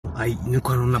Ai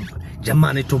nilikuwa naona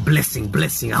jamani to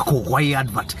blessing ako kwa hii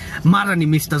advert. Mara ni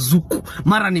Mr. Zuku,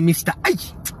 mara ni Mr. Ai.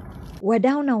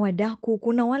 Wadau na wadaku,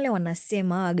 kuna wale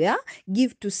wanasemaga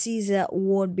give to Caesar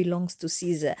what belongs to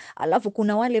Caesar. Alafu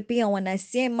kuna wale pia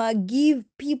wanasema give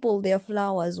people their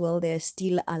flowers while they're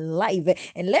still alive.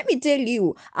 And let me tell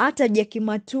you, hata Jackie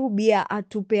Matubia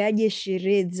atupeaje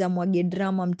sherehe za mwage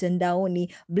drama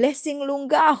mtandaoni. Blessing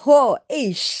Lungaho,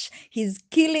 he's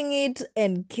killing it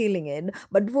and killing it.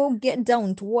 But we'll get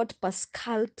down to what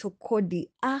Pascal Tokodi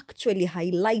actually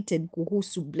highlighted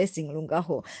kuhusu Blessing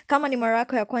Lungaho. Kama ni mara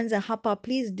yako ya kwanza hapa,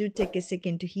 please do take a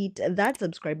second to hit that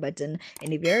subscribe button.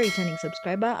 And if you're a returning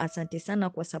subscriber, asante sana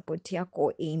kwa support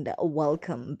yako and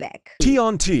welcome back. Tea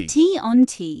on tea. Tea on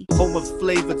tea. Home of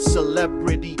flavored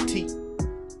celebrity tea.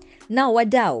 Now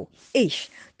wadau,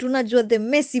 tunajua the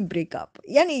messy breakup.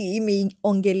 Yani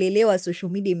imeongelelewa,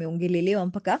 social media imeongelelewa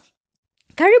mpaka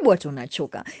karibu watu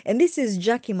wanachoka. And this is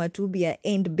Jackie Matubia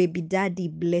and baby daddy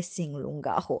Blessing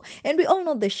Lungaho. And we all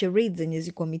know the charades zenye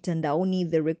ziko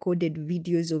mitandaoni, the recorded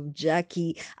videos of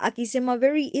Jackie akisema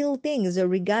very ill things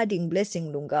regarding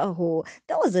Blessing Lungaho.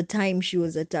 There was a time she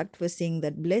was attacked for saying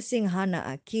that Blessing hana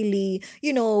akili,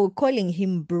 calling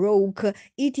him broke,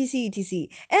 etc.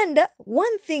 And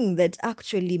one thing that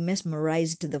actually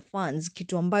mesmerized the fans,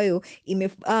 kitu ambayo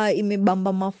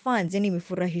imebamba mafans, yani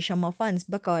imefurahisha mafans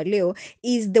mpaka wa leo,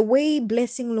 is the way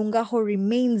Blessing Lungaho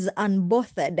remains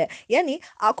unbothered. Yani,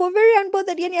 ako very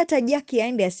unbothered. Yani, hata Jackie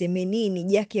aende aseme nini,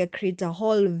 Jackie create a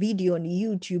whole video on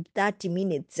YouTube, 30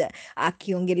 minutes,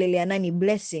 akiongelelea nani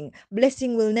Blessing.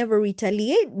 Blessing will never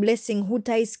retaliate. Blessing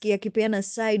hutaisikia akipeana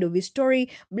side of his story.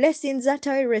 Blessing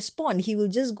zata respond. He will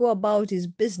just go about his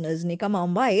business. Ni kama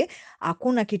ambaye,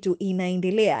 hakuna kitu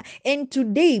inaendelea. And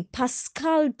today,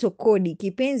 Pascal Tokodi,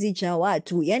 kipenzi cha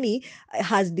watu, yani,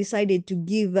 has decided to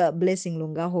give Blessing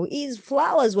Lungaho his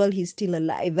flowers while he's still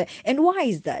alive. And why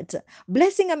is that?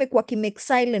 Blessing amekuwa make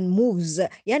silent moves,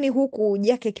 yani huku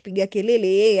Jackie akipiga kelele,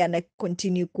 yeye ana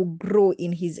continue to grow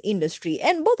in his industry,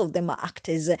 and both of them are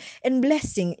actors. And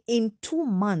Blessing in 2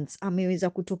 months ameweza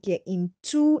kutokea in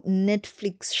 2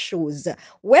 Netflix shows.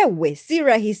 Wewe si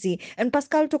rahisi. And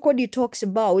Pascal Tokodi talks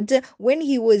about when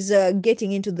he was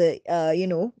getting into the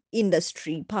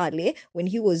industry pale, when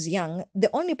he was young, the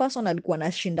only person alikuwa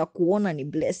anashinda kuona ni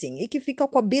Blessing. Ikifika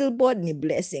kwa billboard ni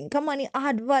Blessing, kama ni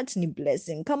advert ni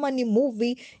Blessing, kama ni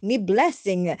movie ni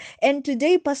Blessing. And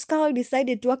today Pascal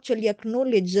decided to actually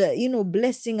acknowledge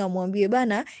Blessing, amwambie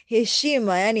bana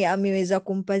heshima, yani ameweza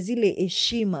kumpa zile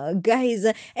heshima guys.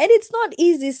 And it's not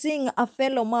easy seeing a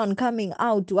fellow man coming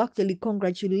out to actually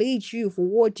congratulate you for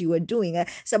what you are doing,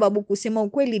 sababu kusema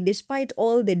ukweli, despite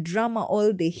all the drama,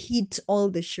 all the heat,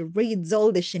 all the charades,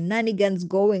 all the shenanigans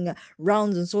going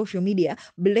rounds on social media,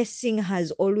 Blessing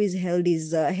has always held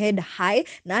his head high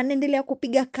na anaendelea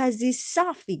kupiga kazi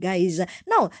safi guys.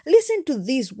 Now listen to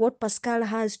this, what Pascal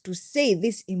has to say,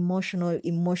 this emotional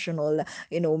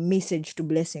message to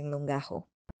Blessing Lungaho.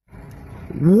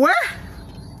 What?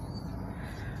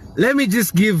 Let me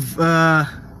just give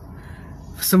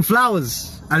some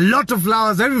flowers, a lot of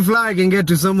flowers, every flower I can get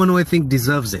to someone who I think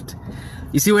deserves it.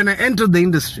 You see, when I entered the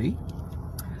industry,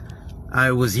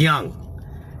 I was young,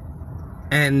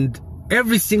 and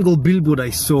every single billboard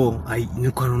I saw, I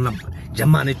nilikuwa naona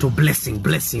jamani to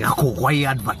blessing ako kwa hii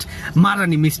advert. Mara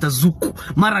ni Mr. Zuku,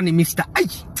 mara ni Mr. Ai.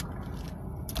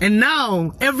 And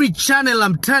now every channel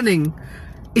I'm turning,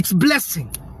 it's Blessing.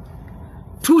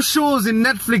 2 shows in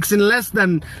Netflix in less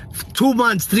than 2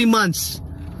 months, 3 months.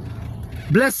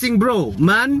 Blessing, bro,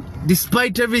 man,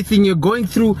 despite everything you're going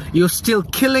through, you're still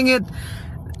killing it.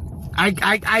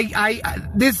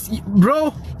 This,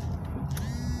 bro,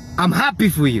 I'm happy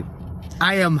for you.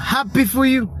 I am happy for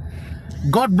you.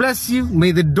 God bless you.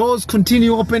 May the doors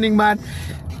continue opening, man.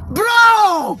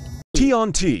 Bro! Tea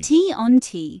on tea. Tea on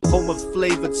tea. Home of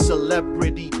flavored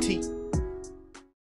celebrity tea.